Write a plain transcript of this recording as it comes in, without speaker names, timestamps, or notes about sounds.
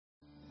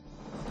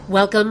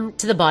Welcome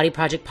to the Body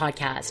Project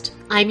Podcast.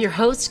 I'm your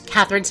host,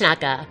 Catherine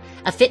Tanaka,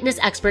 a fitness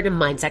expert and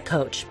mindset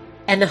coach,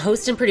 and the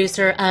host and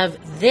producer of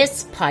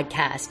this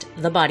podcast,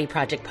 the Body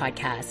Project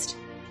Podcast.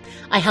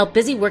 I help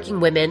busy working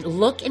women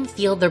look and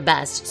feel their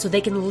best so they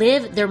can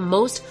live their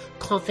most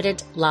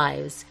confident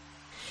lives.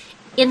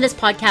 In this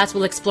podcast,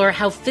 we'll explore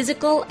how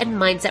physical and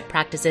mindset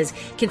practices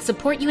can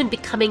support you in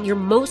becoming your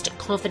most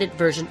confident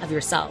version of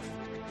yourself.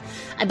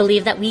 I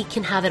believe that we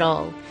can have it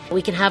all.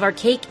 We can have our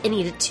cake and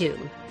eat it too.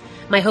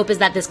 My hope is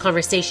that this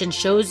conversation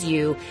shows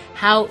you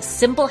how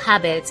simple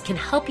habits can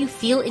help you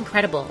feel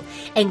incredible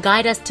and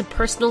guide us to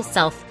personal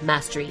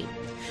self-mastery.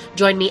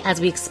 Join me as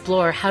we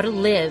explore how to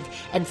live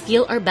and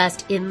feel our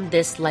best in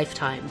this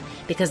lifetime,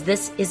 because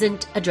this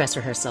isn't a dress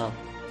rehearsal.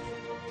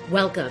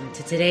 Welcome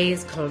to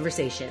today's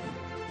conversation.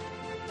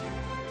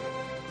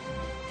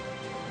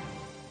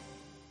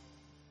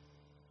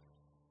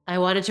 I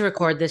wanted to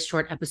record this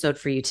short episode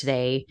for you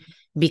today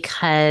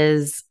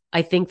because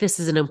I think this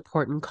is an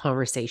important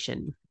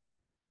conversation.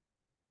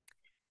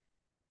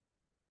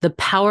 The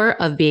power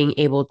of being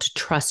able to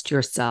trust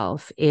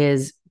yourself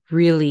is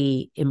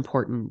really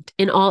important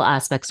in all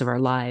aspects of our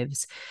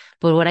lives.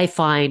 But what I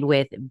find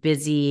with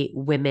busy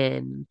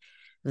women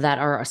that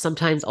are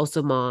sometimes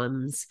also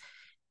moms,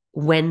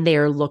 when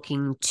they're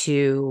looking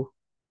to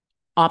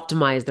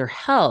optimize their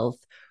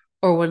health,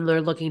 or when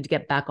they're looking to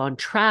get back on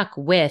track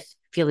with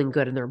feeling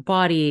good in their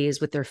bodies,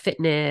 with their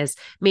fitness,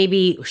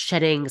 maybe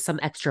shedding some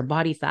extra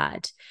body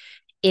fat,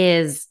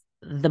 is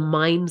the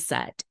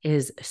mindset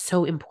is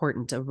so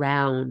important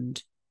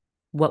around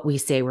what we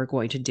say we're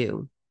going to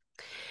do.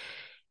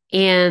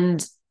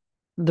 And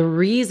the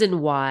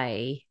reason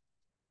why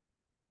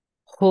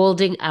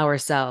holding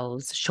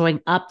ourselves, showing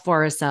up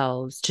for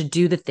ourselves to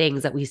do the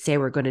things that we say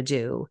we're going to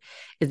do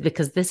is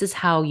because this is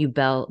how you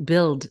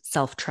build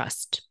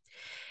self-trust.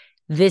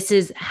 This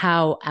is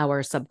how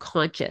our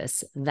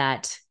subconscious,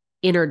 that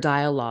inner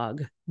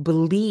dialogue,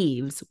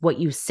 believes what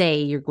you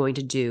say you're going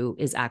to do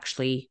is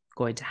actually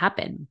going to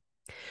happen.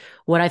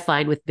 What I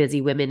find with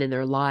busy women in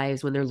their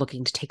lives when they're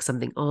looking to take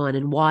something on,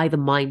 and why the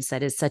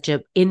mindset is such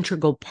an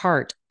integral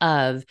part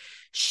of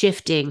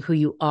shifting who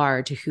you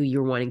are to who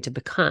you're wanting to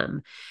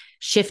become,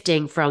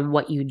 shifting from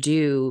what you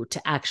do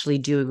to actually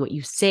doing what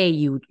you say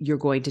you're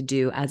going to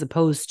do, as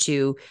opposed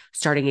to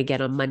starting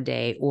again on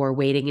Monday or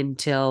waiting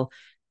until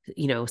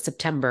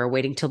September,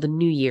 waiting till the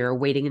new year,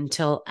 waiting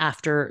until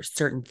after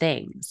certain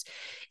things,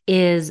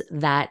 is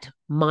that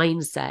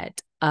mindset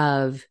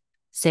of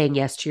saying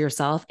yes to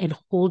yourself and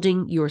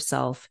holding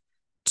yourself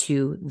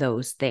to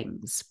those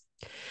things.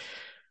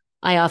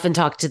 I often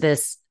talk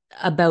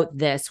about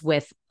this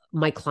with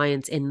my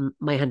clients in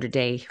my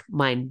 100-day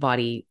mind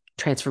body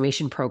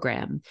transformation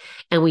program.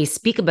 And we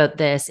speak about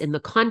this in the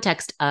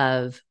context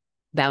of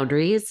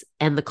boundaries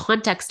and the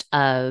context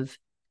of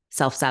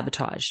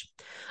self-sabotage.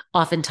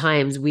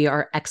 Oftentimes, we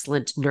are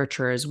excellent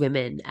nurturers,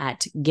 women,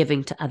 at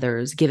giving to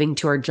others, giving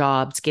to our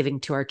jobs, giving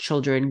to our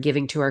children,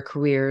 giving to our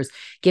careers,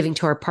 giving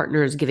to our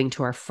partners, giving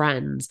to our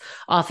friends,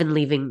 often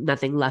leaving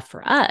nothing left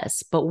for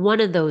us. But one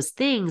of those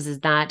things is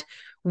that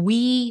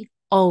we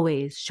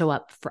always show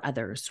up for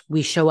others.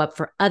 We show up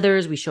for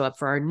others. We show up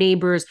for our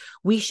neighbors.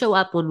 We show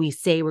up when we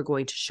say we're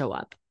going to show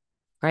up,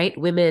 right?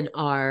 Women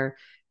are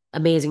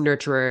amazing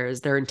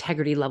nurturers. Their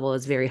integrity level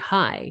is very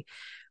high.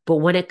 But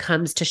when it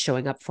comes to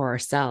showing up for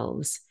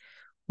ourselves,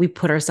 we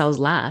put ourselves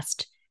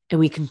last and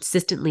we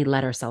consistently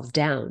let ourselves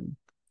down.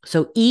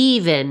 So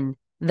even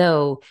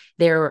though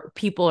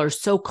people are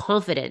so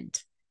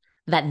confident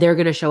that they're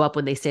going to show up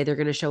when they say they're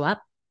going to show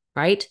up,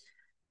 right?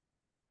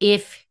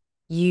 If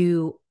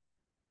you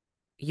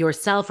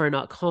yourself are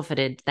not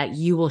confident that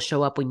you will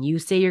show up when you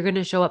say you're going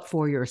to show up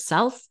for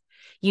yourself,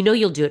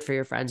 you'll do it for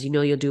your friends.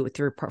 You'll do it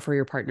for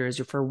your partners,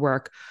 or for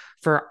work,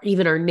 for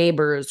even our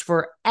neighbors,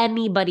 for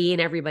anybody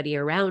and everybody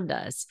around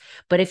us.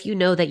 But if you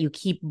know that you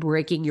keep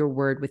breaking your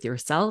word with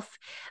yourself,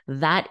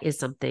 that is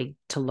something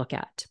to look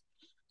at.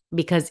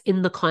 Because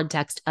in the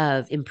context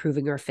of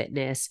improving our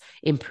fitness,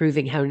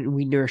 improving how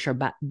we nourish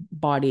our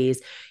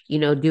bodies,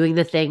 doing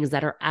the things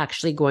that are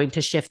actually going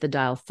to shift the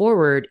dial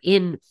forward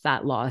in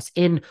fat loss,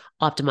 in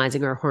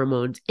optimizing our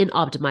hormones, in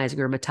optimizing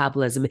our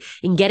metabolism,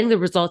 in getting the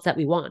results that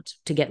we want,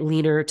 to get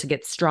leaner, to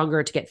get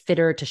stronger, to get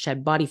fitter, to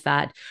shed body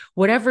fat,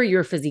 whatever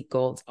your physique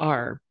goals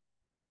are,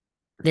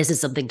 this is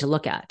something to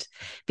look at.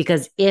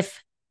 Because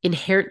if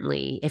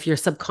your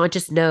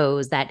subconscious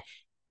knows that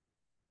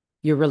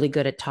you're really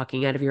good at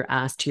talking out of your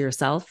ass to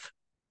yourself,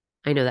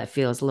 I know that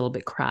feels a little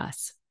bit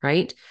crass,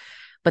 right?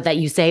 But that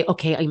you say,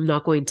 okay, I'm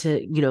not going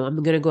to,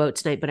 I'm going to go out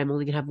tonight, but I'm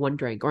only going to have one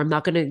drink, or I'm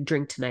not going to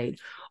drink tonight,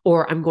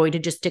 or I'm going to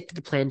just stick to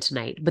the plan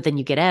tonight. But then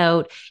you get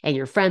out and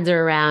your friends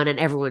are around and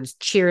everyone's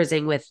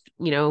cheersing with,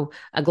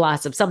 a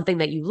glass of something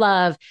that you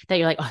love, that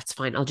you're like, oh, it's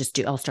fine.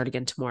 I'll start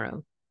again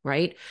tomorrow.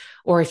 Right?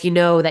 Or if you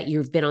know that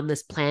you've been on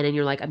this plan and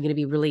you're like, I'm going to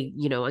be really,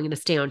 I'm going to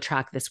stay on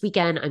track this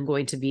weekend. I'm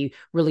going to be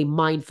really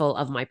mindful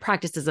of my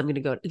practices. I'm going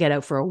to go get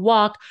out for a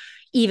walk.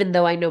 Even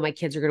though I know my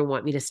kids are going to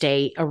want me to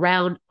stay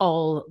around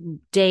all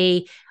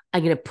day,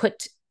 I'm going to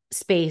put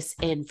space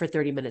in for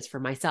 30 minutes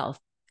for myself.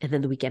 And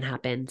then the weekend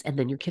happens. And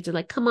then your kids are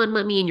like, come on,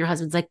 mommy. And your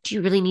husband's like, do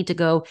you really need to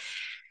go?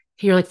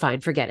 And you're like,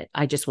 fine, forget it.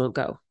 I just won't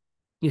go.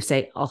 You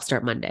say, I'll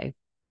start Monday.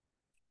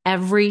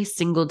 Every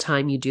single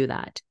time you do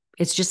that,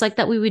 it's just like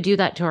that we would do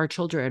that to our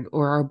children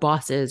or our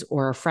bosses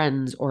or our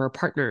friends or our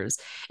partners.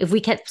 If we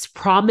kept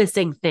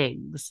promising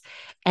things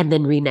and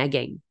then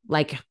reneging,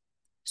 like,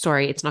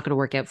 sorry, it's not going to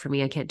work out for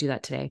me. I can't do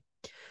that today.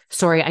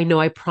 Sorry, I know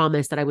I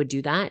promised that I would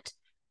do that,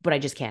 but I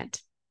just can't.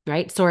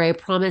 Right. Sorry, I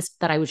promised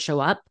that I would show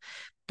up,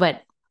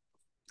 but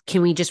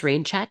can we just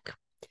rain check?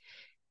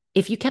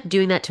 If you kept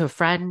doing that to a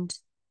friend,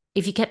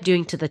 if you kept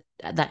doing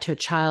that to a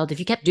child, if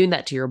you kept doing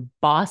that to your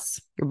boss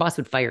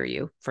would fire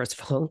you, first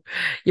of all.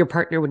 Your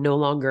partner would no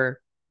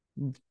longer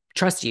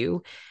trust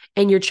you,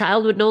 and your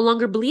child would no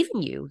longer believe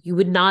in you. They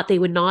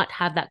would not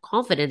have that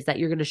confidence that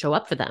you're going to show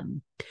up for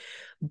them.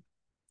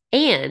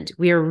 And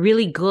we are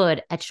really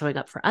good at showing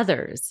up for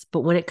others.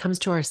 But when it comes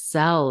to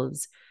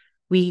ourselves,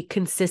 we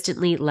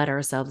consistently let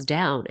ourselves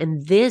down.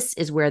 And this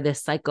is where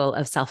this cycle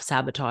of self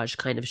sabotage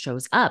kind of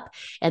shows up.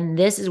 And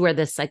this is where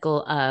this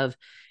cycle of,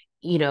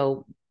 you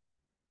know,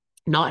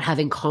 not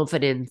having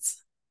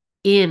confidence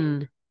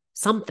in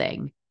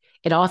something,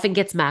 it often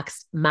gets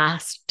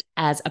masked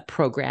as a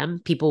program.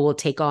 People will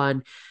take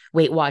on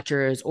Weight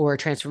Watchers or a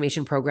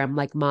transformation program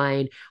like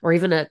mine, or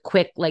even a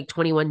quick, like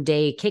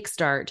 21-day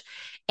kickstart.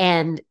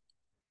 And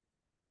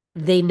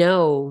they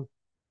know,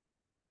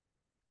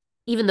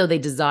 even though they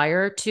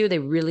desire to, they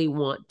really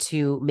want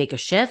to make a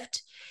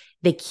shift,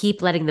 they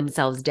keep letting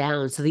themselves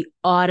down. So the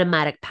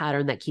automatic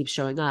pattern that keeps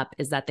showing up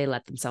is that they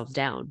let themselves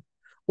down,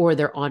 or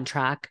they're on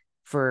track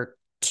for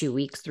 2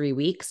 weeks, 3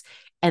 weeks,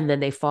 and then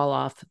they fall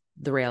off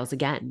the rails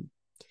again.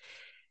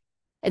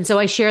 And so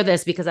I share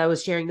this because I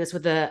was sharing this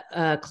with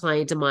a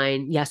client of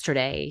mine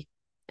yesterday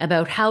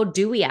about how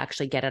do we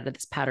actually get out of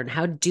this pattern?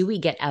 How do we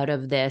get out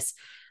of this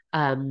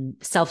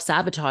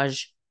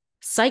self-sabotage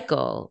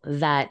cycle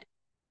that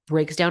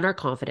breaks down our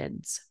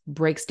confidence,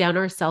 breaks down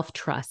our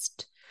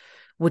self-trust,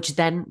 which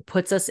then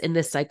puts us in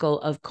this cycle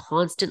of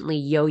constantly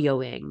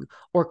yo-yoing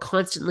or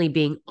constantly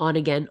being on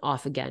again,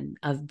 off again,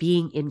 of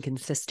being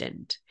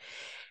inconsistent.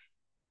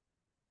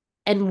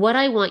 And what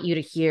I want you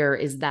to hear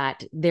is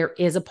that there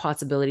is a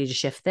possibility to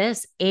shift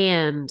this,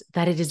 and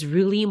that it is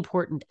really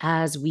important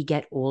as we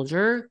get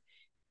older,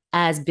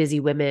 as busy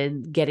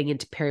women getting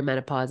into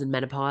perimenopause and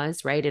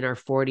menopause, right? In our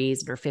 40s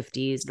and our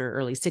 50s and our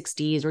early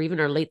 60s, or even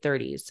our late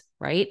 30s,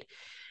 right?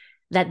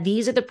 That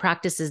these are the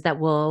practices that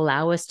will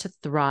allow us to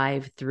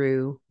thrive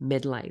through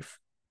midlife.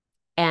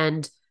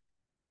 And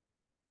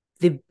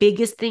the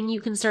biggest thing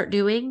you can start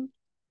doing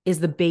is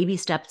the baby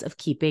steps of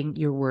keeping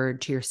your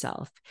word to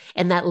yourself.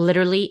 And that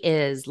literally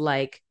is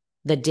like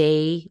the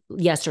day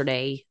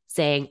yesterday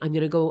saying, I'm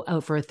going to go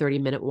out for a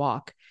 30-minute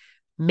walk,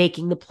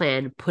 making the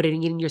plan,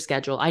 putting it in your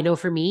schedule. I know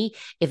for me,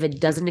 if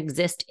it doesn't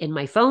exist in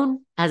my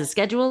phone as a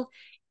schedule,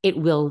 it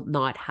will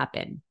not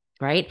happen.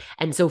 Right.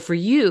 And so for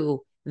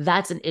you,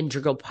 that's an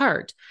integral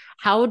part.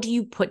 How do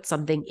you put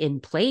something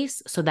in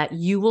place so that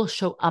you will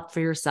show up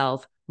for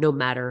yourself no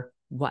matter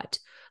what?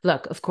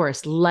 Look, of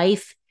course,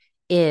 life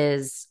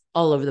is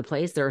all over the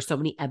place. There are so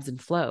many ebbs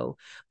and flow.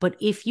 But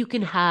if you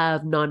can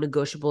have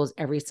non-negotiables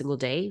every single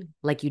day,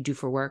 like you do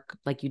for work,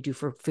 like you do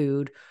for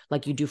food,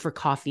 like you do for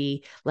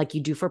coffee, like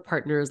you do for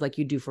partners, like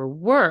you do for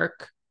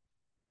work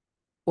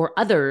or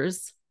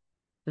others,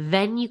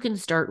 then you can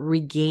start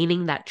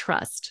regaining that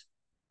trust,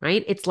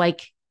 right? It's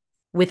like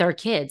with our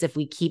kids, if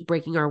we keep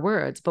breaking our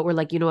words, but we're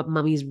like, you know what,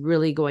 mommy's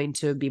really going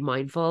to be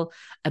mindful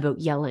about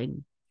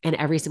yelling. And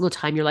every single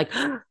time you're like,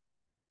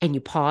 and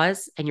you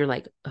pause and you're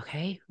like,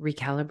 okay,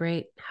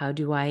 recalibrate. How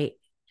do I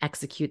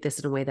execute this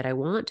in a way that I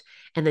want?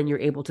 And then you're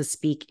able to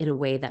speak in a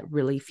way that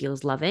really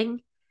feels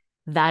loving.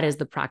 That is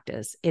the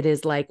practice. It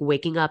is like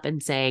waking up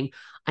and saying,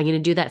 I'm going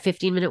to do that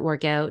 15-minute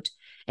workout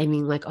and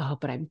being like, oh,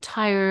 but I'm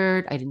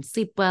tired. I didn't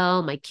sleep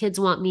well. My kids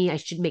want me. I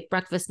should make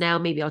breakfast now.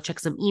 Maybe I'll check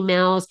some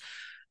emails.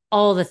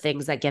 All the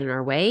things that get in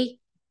our way.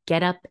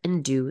 Get up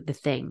and do the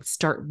thing.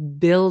 Start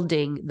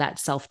building that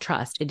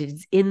self-trust. It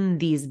is in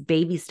these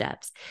baby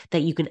steps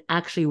that you can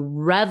actually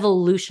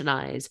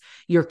revolutionize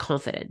your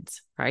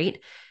confidence, right?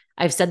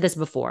 I've said this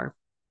before.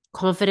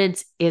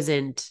 Confidence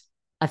isn't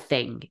a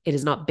thing. It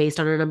is not based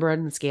on a number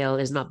on the scale.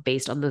 It is not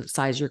based on the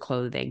size of your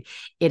clothing.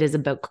 It is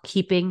about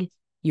keeping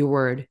your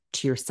word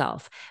to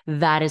yourself.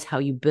 That is how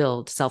you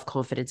build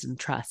self-confidence and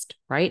trust,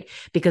 right?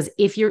 Because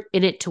if you're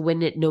in it to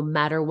win it no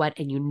matter what,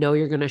 and you know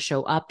you're going to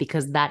show up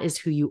because that is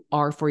who you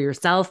are for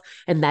yourself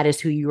and that is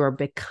who you are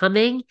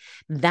becoming,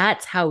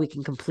 that's how we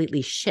can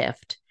completely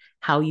shift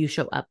how you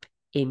show up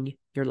in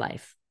your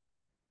life.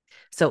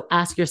 So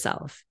ask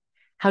yourself,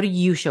 how do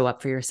you show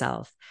up for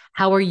yourself?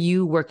 How are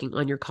you working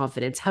on your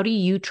confidence? How do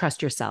you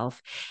trust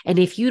yourself? And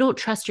if you don't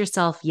trust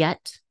yourself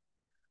yet,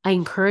 I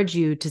encourage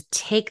you to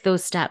take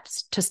those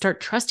steps to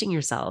start trusting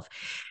yourself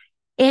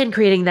and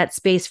creating that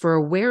space for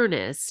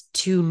awareness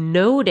to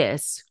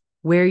notice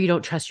where you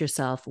don't trust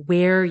yourself,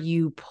 where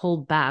you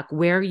pulled back,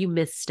 where you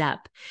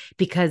misstep.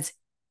 Because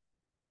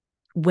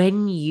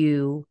when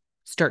you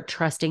start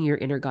trusting your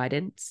inner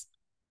guidance,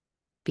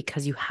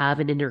 because you have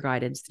an inner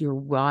guidance, your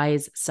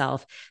wise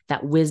self,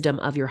 that wisdom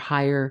of your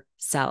higher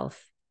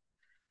self,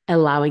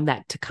 allowing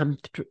that to come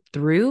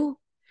through,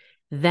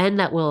 then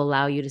that will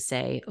allow you to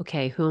say,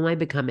 okay, who am I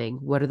becoming?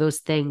 What are those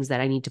things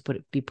that I need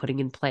to be putting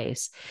in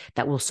place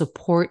that will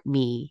support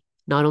me,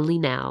 not only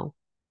now,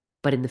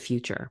 but in the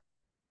future?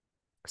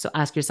 So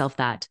ask yourself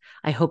that.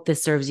 I hope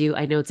this serves you.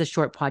 I know it's a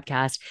short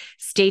podcast.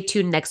 Stay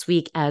tuned next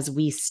week as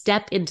we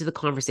step into the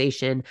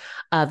conversation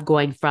of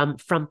going from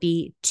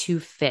frumpy to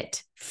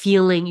fit,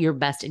 feeling your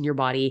best in your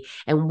body,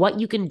 and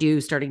what you can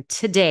do starting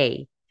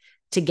today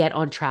to get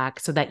on track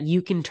so that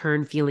you can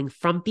turn feeling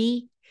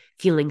frumpy,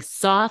 feeling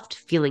soft,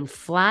 feeling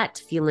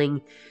flat,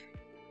 feeling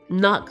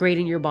not great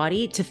in your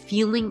body to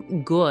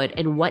feeling good,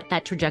 and what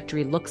that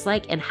trajectory looks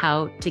like and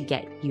how to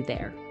get you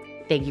there.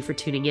 Thank you for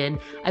tuning in.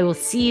 I will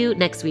see you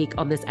next week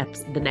on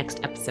the next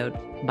episode.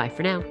 Bye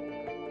for now.